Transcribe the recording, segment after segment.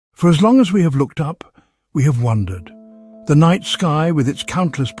For as long as we have looked up, we have wondered. The night sky, with its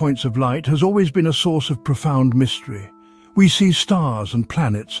countless points of light, has always been a source of profound mystery. We see stars and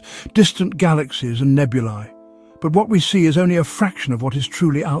planets, distant galaxies and nebulae, but what we see is only a fraction of what is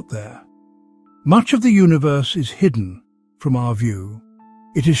truly out there. Much of the universe is hidden from our view.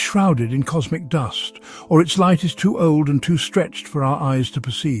 It is shrouded in cosmic dust, or its light is too old and too stretched for our eyes to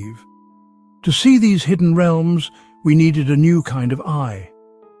perceive. To see these hidden realms, we needed a new kind of eye.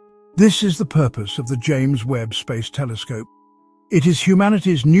 This is the purpose of the James Webb Space Telescope. It is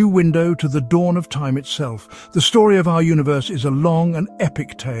humanity's new window to the dawn of time itself. The story of our universe is a long and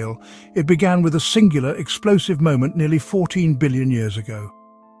epic tale. It began with a singular, explosive moment nearly 14 billion years ago.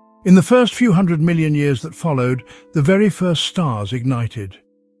 In the first few 100 million years that followed, the very first stars ignited.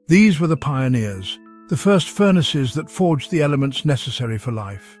 These were the pioneers, the first furnaces that forged the elements necessary for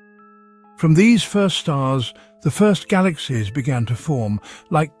life. From these first stars, the first galaxies began to form,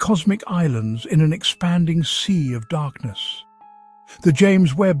 like cosmic islands in an expanding sea of darkness. The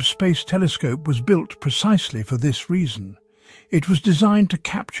James Webb Space Telescope was built precisely for this reason. It was designed to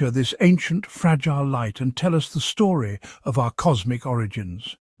capture this ancient, fragile light and tell us the story of our cosmic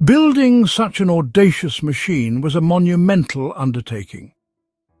origins. Building such an audacious machine was a monumental undertaking.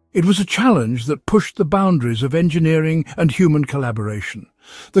 It was a challenge that pushed the boundaries of engineering and human collaboration.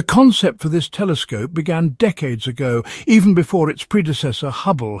 The concept for this telescope began decades ago, even before its predecessor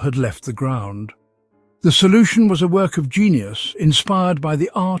Hubble had left the ground. The solution was a work of genius inspired by the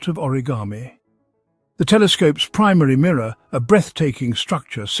art of origami. The telescope's primary mirror, a breathtaking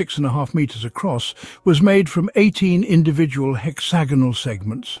structure 6.5 meters across, was made from 18 individual hexagonal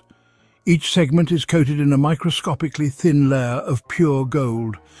segments. Each segment is coated in a microscopically thin layer of pure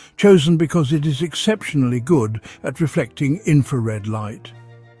gold, chosen because it is exceptionally good at reflecting infrared light.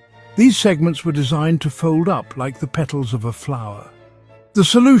 These segments were designed to fold up like the petals of a flower. The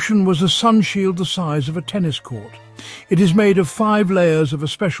solution was a sunshield the size of a tennis court. It is made of 5 layers of a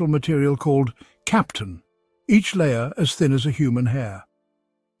special material called capton, each layer as thin as a human hair.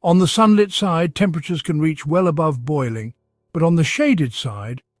 On the sunlit side, temperatures can reach well above boiling, but on the shaded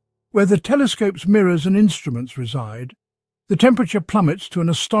side, where the telescope's mirrors and instruments reside, the temperature plummets to an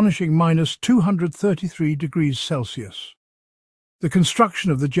astonishing -233 degrees Celsius. The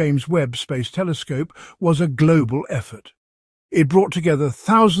construction of the James Webb Space Telescope was a global effort. It brought together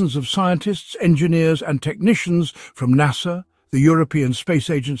thousands of scientists, engineers and technicians from NASA, the European Space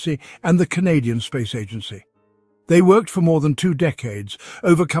Agency and the Canadian Space Agency. They worked for more than 2 decades,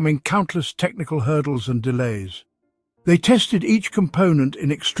 overcoming countless technical hurdles and delays. They tested each component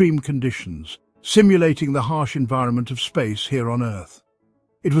in extreme conditions, simulating the harsh environment of space here on Earth.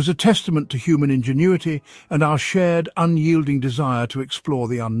 It was a testament to human ingenuity and our shared, unyielding desire to explore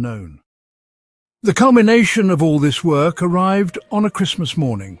the unknown. The culmination of all this work arrived on a Christmas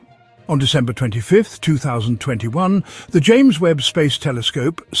morning. On December 25, 2021, the James Webb Space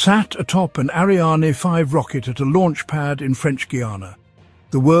Telescope sat atop an Ariane 5 rocket at a launch pad in French Guiana.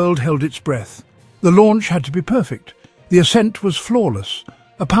 The world held its breath. The launch had to be perfect. The ascent was flawless,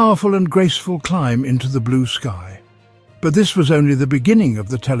 a powerful and graceful climb into the blue sky. But this was only the beginning of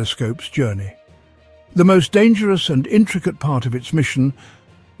the telescope's journey. The most dangerous and intricate part of its mission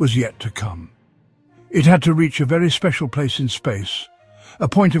was yet to come. It had to reach a very special place in space, a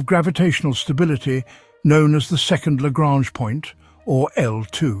point of gravitational stability known as the second Lagrange point, or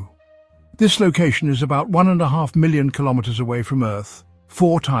L2. This location is about 1.5 million kilometers away from Earth,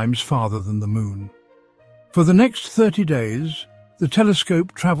 4 times farther than the Moon. For the next 30 days, the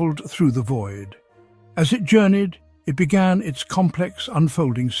telescope traveled through the void. As it journeyed, it began its complex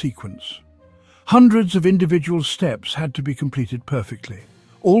unfolding sequence. Hundreds of individual steps had to be completed perfectly,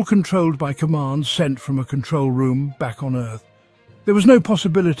 all controlled by commands sent from a control room back on Earth. There was no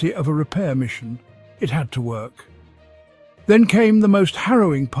possibility of a repair mission. It had to work. Then came the most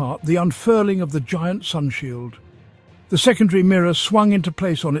harrowing part, the unfurling of the giant sunshield. The secondary mirror swung into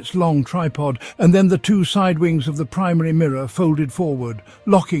place on its long tripod, and then the 2 side wings of the primary mirror folded forward,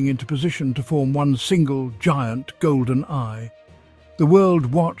 locking into position to form one single, giant, golden eye. The world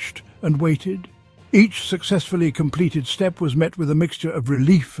watched and waited. Each successfully completed step was met with a mixture of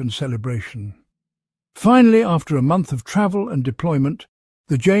relief and celebration. Finally, after a month of travel and deployment,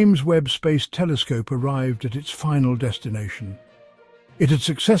 the James Webb Space Telescope arrived at its final destination. It had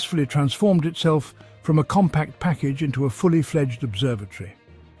successfully transformed itself from a compact package into a fully fledged observatory.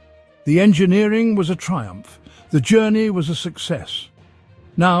 The engineering was a triumph. The journey was a success.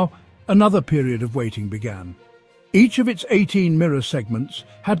 Now, another period of waiting began. Each of its 18 mirror segments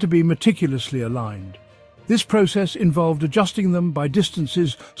had to be meticulously aligned. This process involved adjusting them by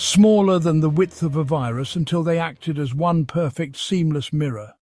distances smaller than the width of a virus until they acted as one perfect, seamless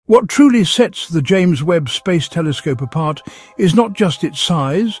mirror. What truly sets the James Webb Space Telescope apart is not just its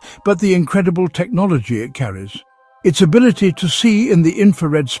size, but the incredible technology it carries. Its ability to see in the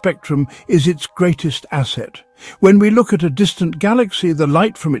infrared spectrum is its greatest asset. When we look at a distant galaxy, the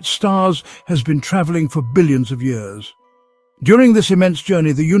light from its stars has been traveling for billions of years. During this immense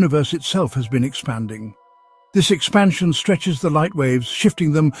journey, the universe itself has been expanding. This expansion stretches the light waves,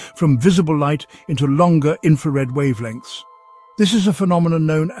 shifting them from visible light into longer infrared wavelengths. This is a phenomenon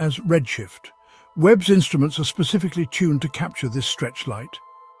known as redshift. Webb's instruments are specifically tuned to capture this stretched light.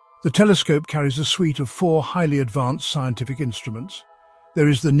 The telescope carries a suite of 4 highly advanced scientific instruments. There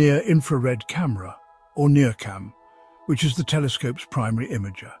is the near-infrared camera, or NIRCam, which is the telescope's primary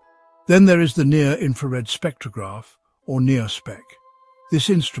imager. Then there is the near-infrared spectrograph, or NIRSpec. This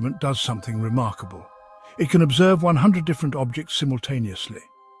instrument does something remarkable. It can observe 100 different objects simultaneously.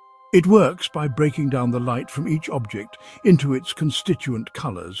 It works by breaking down the light from each object into its constituent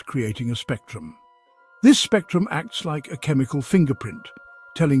colors, creating a spectrum. This spectrum acts like a chemical fingerprint,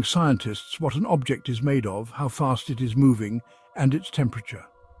 telling scientists what an object is made of, how fast it is moving, and its temperature.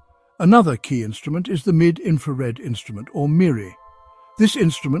 Another key instrument is the mid-infrared instrument, or MIRI. This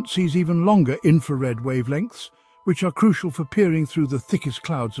instrument sees even longer infrared wavelengths, which are crucial for peering through the thickest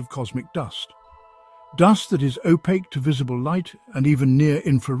clouds of cosmic dust. Dust that is opaque to visible light and even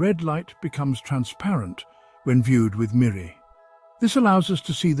near-infrared light becomes transparent when viewed with MIRI. This allows us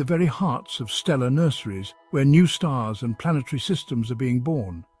to see the very hearts of stellar nurseries where new stars and planetary systems are being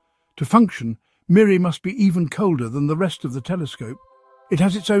born. To function, MIRI must be even colder than the rest of the telescope. It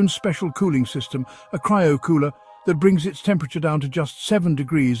has its own special cooling system, a cryocooler, that brings its temperature down to just 7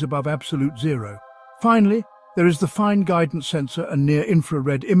 degrees above absolute zero. Finally, there is the fine guidance sensor and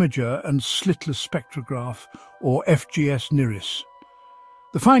near-infrared imager and slitless spectrograph, or FGS-NIRIS.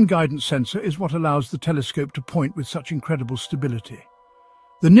 The fine guidance sensor is what allows the telescope to point with such incredible stability.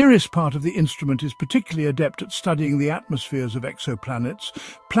 The NIRIS part of the instrument is particularly adept at studying the atmospheres of exoplanets,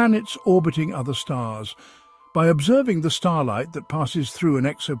 planets orbiting other stars. By observing the starlight that passes through an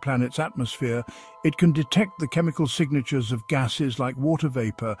exoplanet's atmosphere, it can detect the chemical signatures of gases like water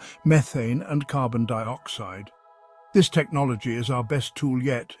vapor, methane, and carbon dioxide. This technology is our best tool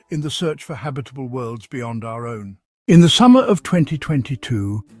yet in the search for habitable worlds beyond our own. In the summer of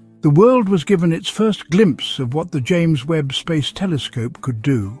 2022, the world was given its first glimpse of what the James Webb Space Telescope could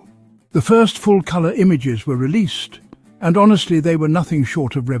do. The first full-color images were released, and honestly they were nothing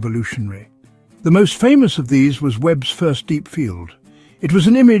short of revolutionary. The most famous of these was Webb's first deep field. It was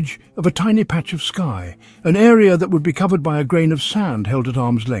an image of a tiny patch of sky, an area that would be covered by a grain of sand held at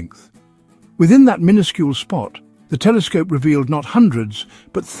arm's length. Within that minuscule spot, the telescope revealed not hundreds,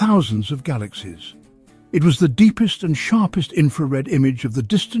 but thousands of galaxies. It was the deepest and sharpest infrared image of the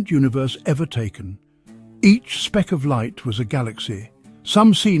distant universe ever taken. Each speck of light was a galaxy,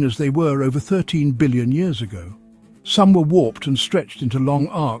 some seen as they were over 13 billion years ago. Some were warped and stretched into long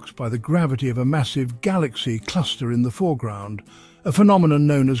arcs by the gravity of a massive galaxy cluster in the foreground, a phenomenon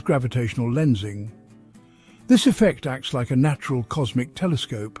known as gravitational lensing. This effect acts like a natural cosmic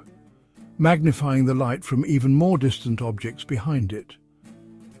telescope, magnifying the light from even more distant objects behind it.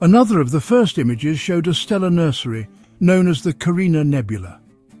 Another of the first images showed a stellar nursery known as the Carina Nebula.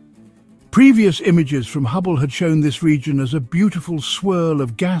 Previous images from Hubble had shown this region as a beautiful swirl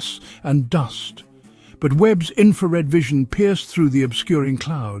of gas and dust. But Webb's infrared vision pierced through the obscuring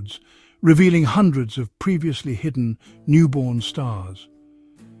clouds, revealing hundreds of previously hidden newborn stars.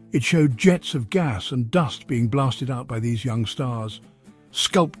 It showed jets of gas and dust being blasted out by these young stars,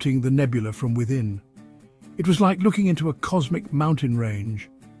 sculpting the nebula from within. It was like looking into a cosmic mountain range,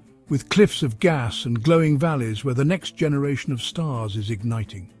 with cliffs of gas and glowing valleys where the next generation of stars is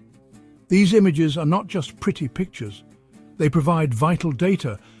igniting. These images are not just pretty pictures. They provide vital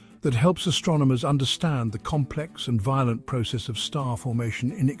data that helps astronomers understand the complex and violent process of star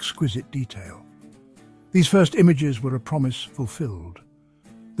formation in exquisite detail. These first images were a promise fulfilled.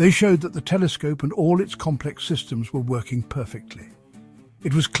 They showed that the telescope and all its complex systems were working perfectly.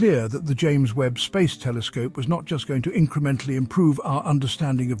 It was clear that the James Webb Space Telescope was not just going to incrementally improve our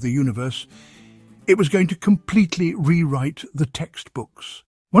understanding of the universe, it was going to completely rewrite the textbooks.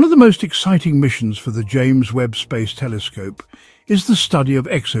 One of the most exciting missions for the James Webb Space Telescope is the study of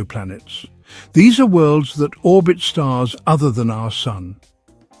exoplanets. These are worlds that orbit stars other than our Sun.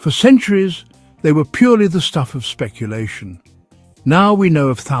 For centuries, they were purely the stuff of speculation. Now we know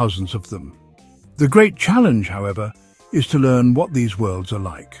of thousands of them. The great challenge, however, is to learn what these worlds are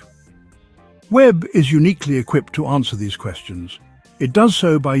like. Webb is uniquely equipped to answer these questions. It does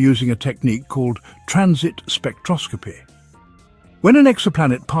so by using a technique called transit spectroscopy. When an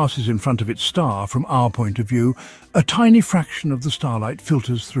exoplanet passes in front of its star from our point of view, a tiny fraction of the starlight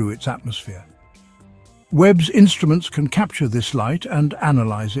filters through its atmosphere. Webb's instruments can capture this light and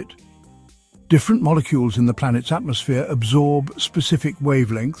analyze it. Different molecules in the planet's atmosphere absorb specific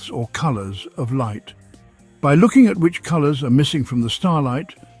wavelengths or colors of light. By looking at which colors are missing from the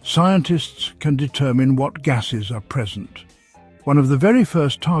starlight, scientists can determine what gases are present. One of the very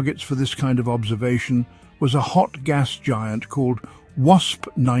first targets for this kind of observation was a hot gas giant called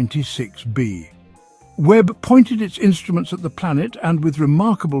WASP-96b. Webb pointed its instruments at the planet and, with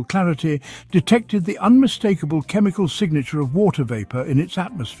remarkable clarity, detected the unmistakable chemical signature of water vapor in its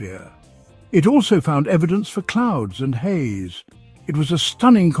atmosphere. It also found evidence for clouds and haze. It was a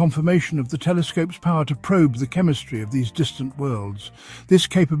stunning confirmation of the telescope's power to probe the chemistry of these distant worlds. This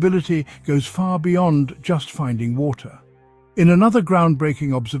capability goes far beyond just finding water. In another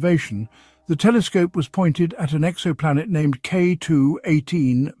groundbreaking observation, the telescope was pointed at an exoplanet named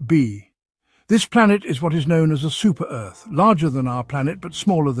K2-18b. This planet is what is known as a super-Earth, larger than our planet but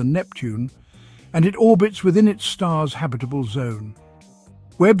smaller than Neptune, and it orbits within its star's habitable zone.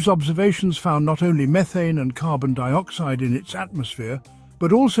 Webb's observations found not only methane and carbon dioxide in its atmosphere,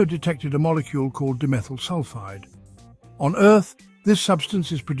 but also detected a molecule called dimethyl sulfide. On Earth, this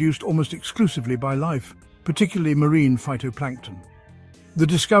substance is produced almost exclusively by life, particularly marine phytoplankton. The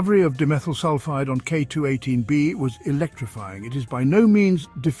discovery of dimethyl sulfide on K2-18b was electrifying. It is by no means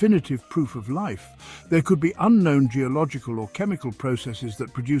definitive proof of life. There could be unknown geological or chemical processes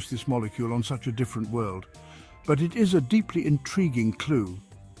that produce this molecule on such a different world. But it is a deeply intriguing clue.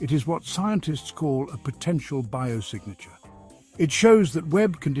 It is what scientists call a potential biosignature. It shows that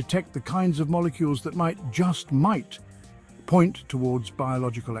Webb can detect the kinds of molecules that might point towards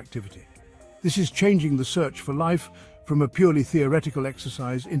biological activity. This is changing the search for life from a purely theoretical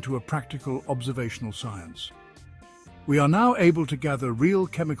exercise into a practical observational science. We are now able to gather real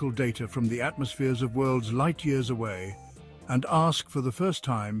chemical data from the atmospheres of worlds light years away and ask for the first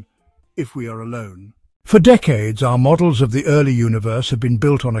time if we are alone. For decades, our models of the early universe have been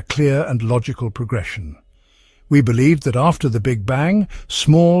built on a clear and logical progression. We believed that after the Big Bang,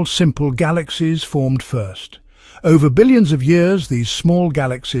 small, simple galaxies formed first. Over billions of years, these small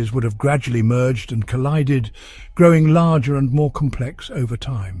galaxies would have gradually merged and collided, growing larger and more complex over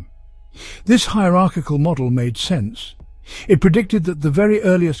time. This hierarchical model made sense. It predicted that the very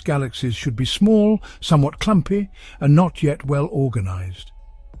earliest galaxies should be small, somewhat clumpy, and not yet well organized.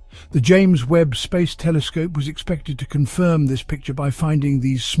 The James Webb Space Telescope was expected to confirm this picture by finding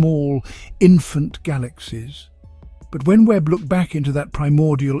these small, infant galaxies. But when Webb looked back into that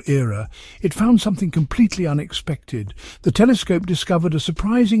primordial era, it found something completely unexpected. The telescope discovered a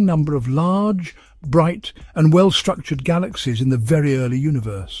surprising number of large, bright, and well-structured galaxies in the very early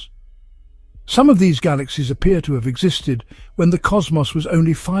universe. Some of these galaxies appear to have existed when the cosmos was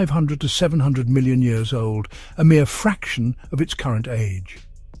only 500 to 700 million years old, a mere fraction of its current age.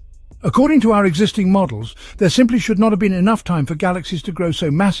 According to our existing models, there simply should not have been enough time for galaxies to grow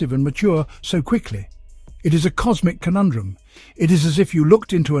so massive and mature so quickly. It is a cosmic conundrum. It is as if you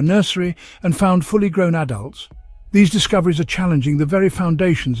looked into a nursery and found fully grown adults. These discoveries are challenging the very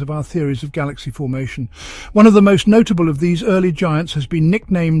foundations of our theories of galaxy formation. One of the most notable of these early giants has been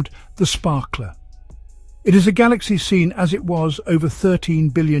nicknamed the Sparkler. It is a galaxy seen as it was over 13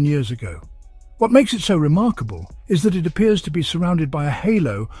 billion years ago. What makes it so remarkable is that it appears to be surrounded by a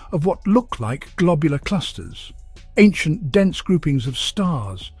halo of what look like globular clusters, ancient dense groupings of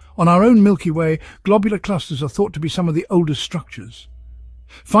stars. On our own Milky Way, globular clusters are thought to be some of the oldest structures.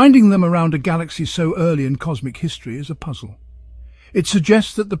 Finding them around a galaxy so early in cosmic history is a puzzle. It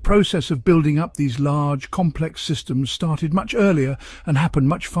suggests that the process of building up these large, complex systems started much earlier and happened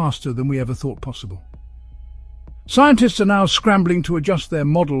much faster than we ever thought possible. Scientists are now scrambling to adjust their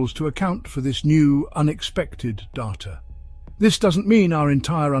models to account for this new, unexpected data. This doesn't mean our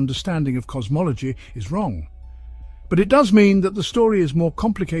entire understanding of cosmology is wrong, but it does mean that the story is more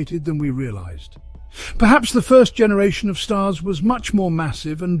complicated than we realized. Perhaps the first generation of stars was much more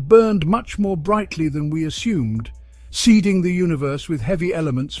massive and burned much more brightly than we assumed, seeding the universe with heavy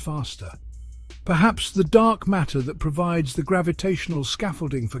elements faster. Perhaps the dark matter that provides the gravitational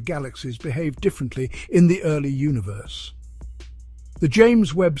scaffolding for galaxies behaved differently in the early universe. The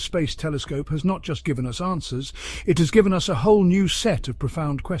James Webb Space Telescope has not just given us answers, it has given us a whole new set of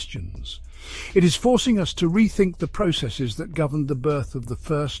profound questions. It is forcing us to rethink the processes that governed the birth of the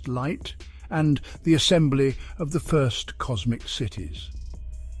first light and the assembly of the first cosmic cities.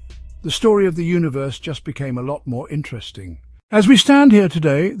 The story of the universe just became a lot more interesting. As we stand here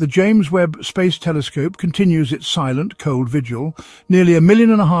today, the James Webb Space Telescope continues its silent, cold vigil, nearly 1.5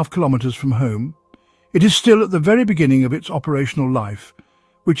 million kilometers from home. It is still at the very beginning of its operational life,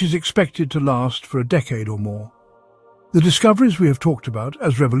 which is expected to last for a decade or more. The discoveries we have talked about,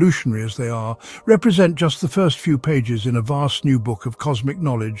 as revolutionary as they are, represent just the first few pages in a vast new book of cosmic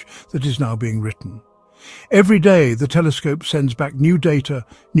knowledge that is now being written. Every day, the telescope sends back new data,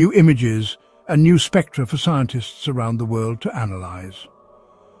 new images, and new spectra for scientists around the world to analyze.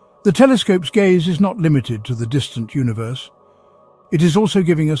 The telescope's gaze is not limited to the distant universe. It is also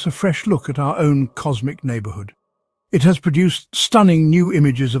giving us a fresh look at our own cosmic neighborhood. It has produced stunning new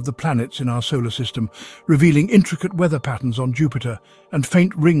images of the planets in our solar system, revealing intricate weather patterns on Jupiter and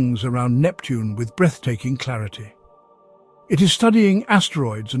faint rings around Neptune with breathtaking clarity. It is studying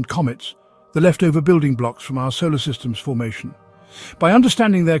asteroids and comets, the leftover building blocks from our solar system's formation. By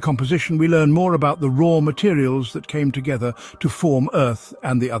understanding their composition, we learn more about the raw materials that came together to form Earth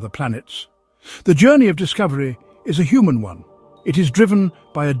and the other planets. The journey of discovery is a human one. It is driven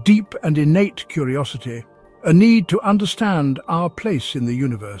by a deep and innate curiosity, a need to understand our place in the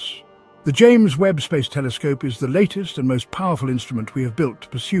universe. The James Webb Space Telescope is the latest and most powerful instrument we have built to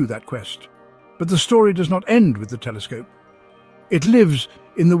pursue that quest. But the story does not end with the telescope. It lives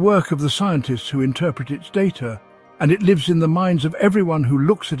in the work of the scientists who interpret its data, and it lives in the minds of everyone who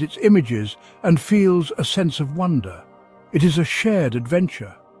looks at its images and feels a sense of wonder. It is a shared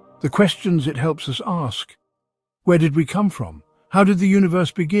adventure. The questions it helps us ask: where did we come from? How did the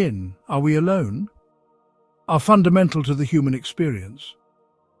universe begin? Are we alone? Are fundamental to the human experience.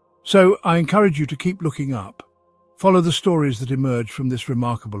 So I encourage you to keep looking up. Follow the stories that emerge from this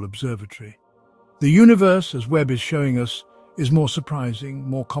remarkable observatory. The universe, as Webb is showing us, is more surprising,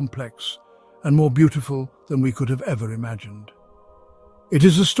 more complex, and more beautiful than we could have ever imagined. It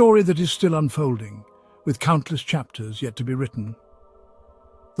is a story that is still unfolding, with countless chapters yet to be written.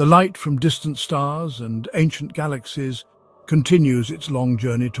 The light from distant stars and ancient galaxies continues its long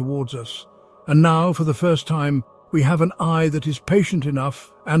journey towards us. And now, for the first time, we have an eye that is patient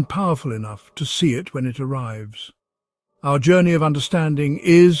enough and powerful enough to see it when it arrives. Our journey of understanding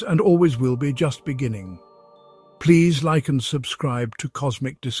is and always will be just beginning. Please like and subscribe to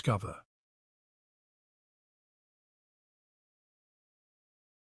Cosmic Discover.